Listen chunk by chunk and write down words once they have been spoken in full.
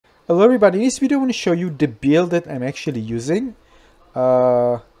Hello everybody, in this video I want to show you the build that I'm actually using.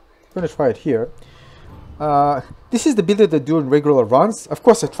 I'm going to try it here. This is the build that I do in regular runs. Of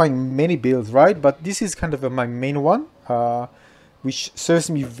course I try many builds, right? But this is kind of my main one, which serves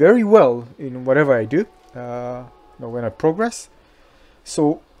me very well in whatever I do, when I progress.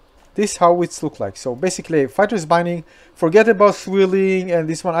 So this is how it looks like. So basically Fighter's Binding, forget about swirling and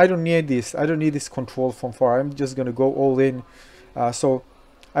this one. I don't need this. I don't need this control from far. I'm just going to go all in. So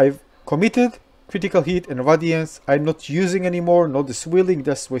I've committed critical hit and radiance. I'm not using anymore, not the swirling,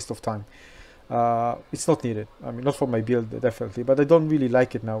 that's waste of time. It's not needed. I mean, not for my build definitely, but I don't really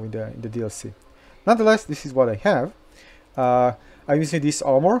like it now in the DLC. Nonetheless, this is what I have. I'm using this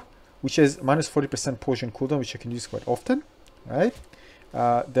armor, which has minus 40% potion cooldown, which I can use quite often. Right?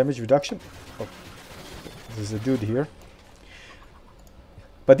 Damage reduction. Oh, there's a dude here.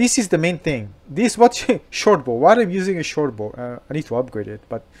 But this is the main thing. This what short bow. Why I'm using a short bow? I need to upgrade it,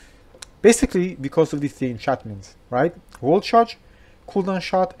 but basically because of these three enchantments, right? Wall charge, cooldown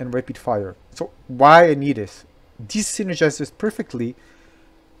shot, and rapid fire. So why I need this? This synergizes perfectly.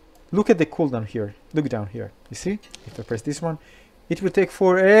 Look at the cooldown here. Look down here. You see? If I press this one, it will take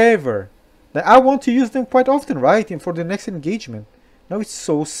forever. Now I want to use them quite often, right? And for the next engagement. Now it's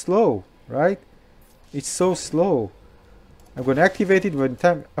so slow, right? It's so slow. I'm going to activate it when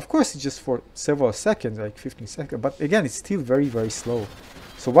time. Of course, it's just for several seconds, like 15 seconds. But again, it's still very, very slow.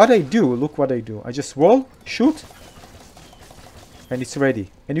 So what I do, look what I do. I just roll, shoot, and it's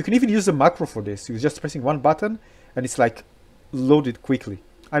ready. And you can even use a macro for this. You're just pressing one button, and it's like loaded quickly.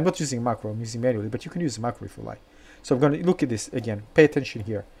 I'm not using macro, I'm using manually, but you can use macro if you like. So I'm going to look at this again. Pay attention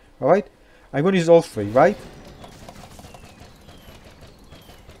here. All right? I'm going to use all three, right?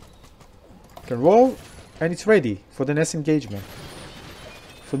 You can roll. And it's ready for the next engagement.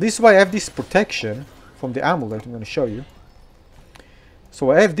 So this is why I have this protection from the amulet. I'm going to show you. So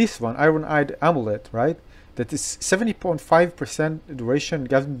I have this one, Iron Eyed Amulet, right? That is 70.5% duration,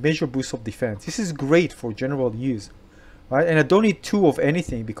 gives major boost of defense. This is great for general use, right? And I don't need two of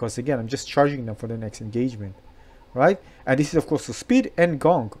anything because again, I'm just charging them for the next engagement, right? And this is of course for speed and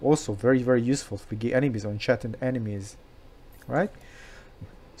gong, also very, very useful for the enemies or enchanted enemies, right?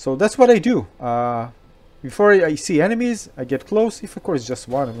 So that's what I do. Before I see enemies, I get close. If of course just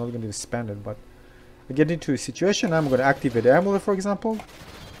one, I'm not going to expand it, but I get into a situation, I'm going to activate the amulet, for example.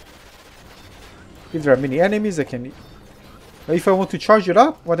 If there are many enemies, I can... If I want to charge it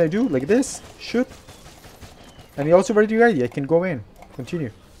up, what I do, like this, shoot. And you're also already ready, I can go in, continue.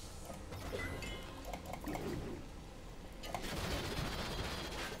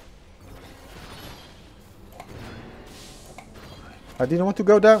 I didn't want to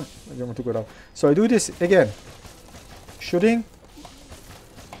go down. I didn't want to go down. So I do this again. Shooting.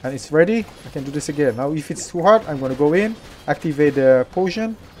 And it's ready. I can do this again. Now if it's too hard, I'm going to go in. Activate the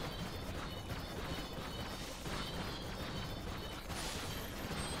potion.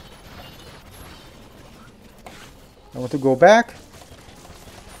 I want to go back.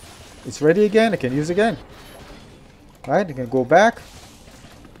 It's ready again. I can use again. Right? I can go back.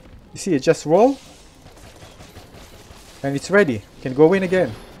 You see, it just roll. And it's ready. You can go in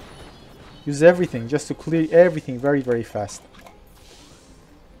again. Use everything just to clear everything very, very fast.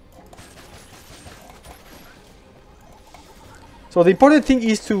 So the important thing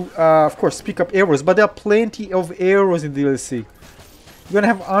is to, of course, pick up arrows. But there are plenty of arrows in DLC. You're going to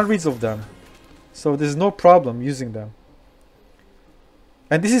have hundreds of them. So there's no problem using them.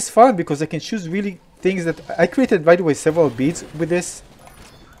 And this is fun because I can choose really things that... I created, by the way, several beads with this.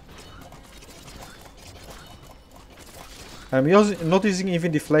 I'm not using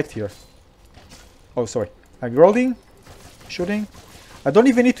even deflect here. Oh, sorry. I'm rolling, shooting. I don't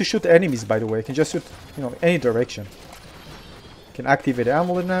even need to shoot enemies, by the way. I can just shoot, any direction. I can activate the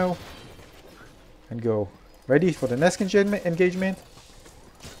amulet now. And go. Ready for the next engagement.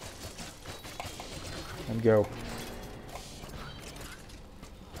 And go.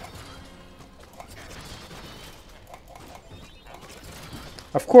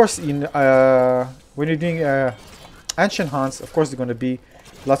 Of course, when you're doing... ancient hunts, of course, they're going to be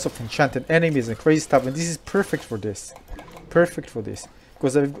lots of enchanted enemies and crazy stuff, and this is perfect for this. Perfect for this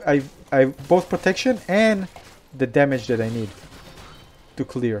because I've both protection and the damage that I need to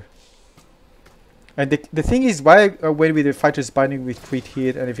clear. And the thing is, why I went with the Fighter's Binding with crit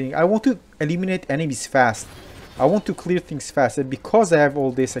hit and everything, I want to eliminate enemies fast. I want to clear things fast, and because I have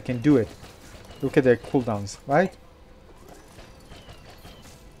all this, I can do it. Look at their cooldowns, right?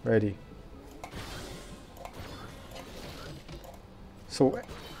 Ready. So,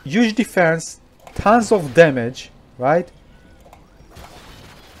 huge defense, tons of damage, right?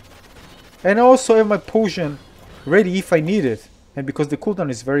 And I also have my potion ready if I need it. and because the cooldown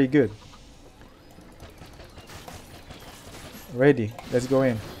is very good. Ready, let's go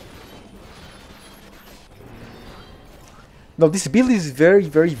in. Now this build is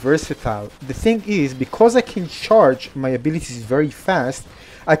very versatile. The thing is, because I can charge my abilities very fast,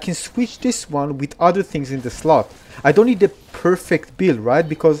 I can switch this one with other things in the slot. I don't need the perfect build, right?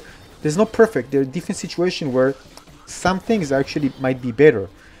 Because there's no perfect. There are different situations where some things actually might be better.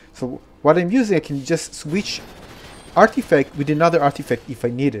 So what I'm using, I can just switch artifact with another artifact if I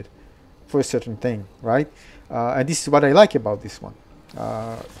need it for a certain thing, right? And this is what I like about this one.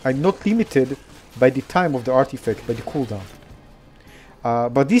 I'm not limited by the time of the artifact, by the cooldown.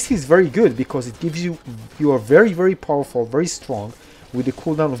 But this is very good because it gives you, you are very powerful, very strong with the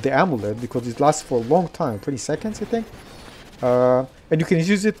cooldown of the amulet, because it lasts for a long time, 20 seconds I think. And you can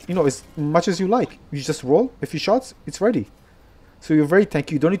use it, you know, as much as you like. You just roll a few shots, it's ready. So you're very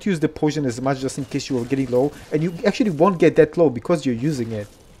tanky. You don't need to use the potion as much just in case you are getting low, and you actually won't get that low because you're using it.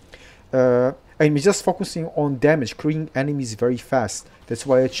 And we're just focusing on damage, killing enemies very fast. That's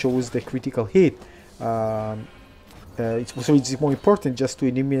why I chose the critical hit. So it's more important just to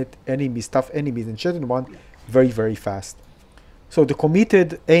eliminate enemies, tough enemies, and certain one very fast. So the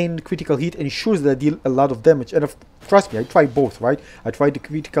committed and critical hit ensures that I deal a lot of damage. And trust me, I tried both, right? I tried the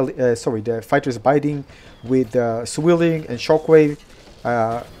critical, the fighter's biting with swirling and shockwave.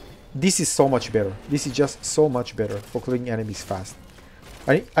 This is so much better. This is just so much better for killing enemies fast.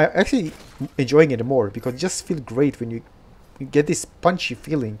 I actually enjoying it more because it just feels great when you get this punchy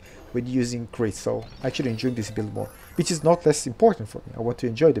feeling when using crits. So I actually enjoying this build more, which is not less important for me. I want to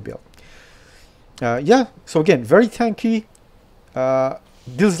enjoy the build. Yeah, so again, very tanky.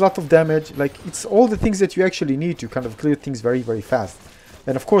 Deals a lot of damage. Like, it's all the things that you actually need to kind of clear things very fast.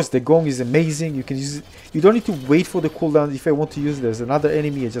 And of course the gong is amazing. You can use it, you don't need to wait for the cooldown. If I want to use it, there's another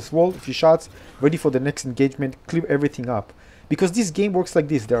enemy, I just roll a few shots, ready for the next engagement, clear everything up. Because this game works like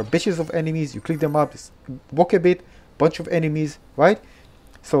this, there are batches of enemies, you click them up, walk a bit, bunch of enemies, right?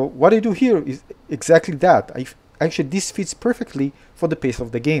 So what I do here is exactly that. Actually this fits perfectly for the pace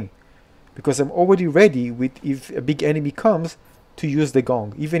of the game, because I'm already ready with, if a big enemy comes, to use the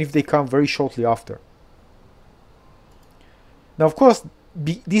gong, even if they come very shortly after. Now of course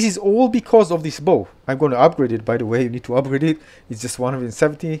this is all because of this bow. I'm going to upgrade it, by the way. You need to upgrade it. It's just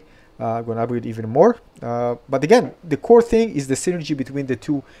 170. I'm going to upgrade even more. But again, the core thing is the synergy between the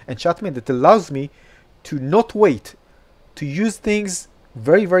two enchantments that allows me to not wait, to use things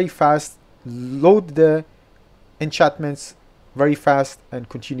very fast, load the enchantments very fast, and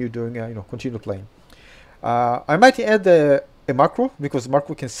continue doing, continue playing. I might add a macro, because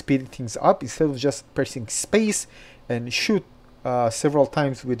macro can speed things up. Instead of just pressing space and shoot several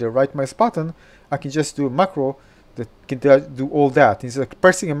times with the right mouse button, I can just do a macro that can do all that. It's like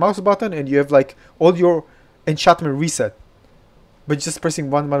pressing a mouse button and you have like all your enchantment reset, but just pressing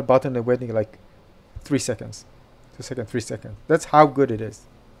one more button and waiting like 3 seconds, 2 seconds, 3 seconds. That's how good it is.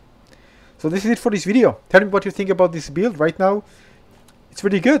 So this is it for this video. Tell me what you think about this build right now. It's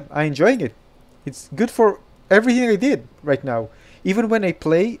really good. I'm enjoying it. It's good for everything I did right now. Even when I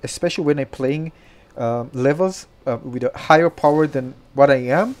play, especially when I'm playing levels with a higher power than what I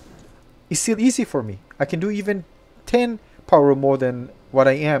am, it's still easy for me. I can do even 10 power more than what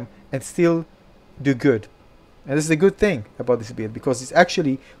I am and still do good. And this is a good thing about this build, because it's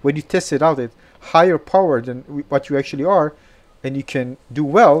actually, when you test it out, it's higher power than what you actually are, and you can do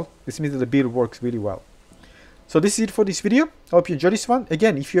well. This means that the build works really well. So this is it for this video. I hope you enjoyed this one.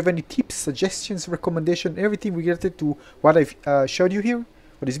 Again, if you have any tips, suggestions, recommendation, everything related to what I've showed you here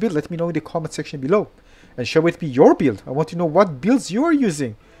for this build, let me know in the comment section below. And share with me your build. I want to know what builds you are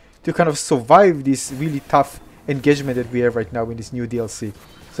using to kind of survive this really tough engagement that we have right now in this new DLC.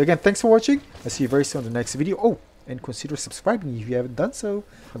 So again, thanks for watching. I'll see you very soon in the next video. Oh, and consider subscribing if you haven't done so.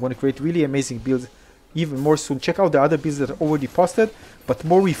 I'm going to create really amazing builds even more soon. Check out the other builds that are already posted, but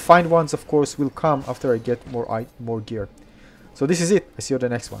more refined ones, of course, will come after I get more gear. So this is it. I see you on the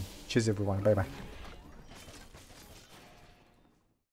next one. Cheers, everyone. Bye bye.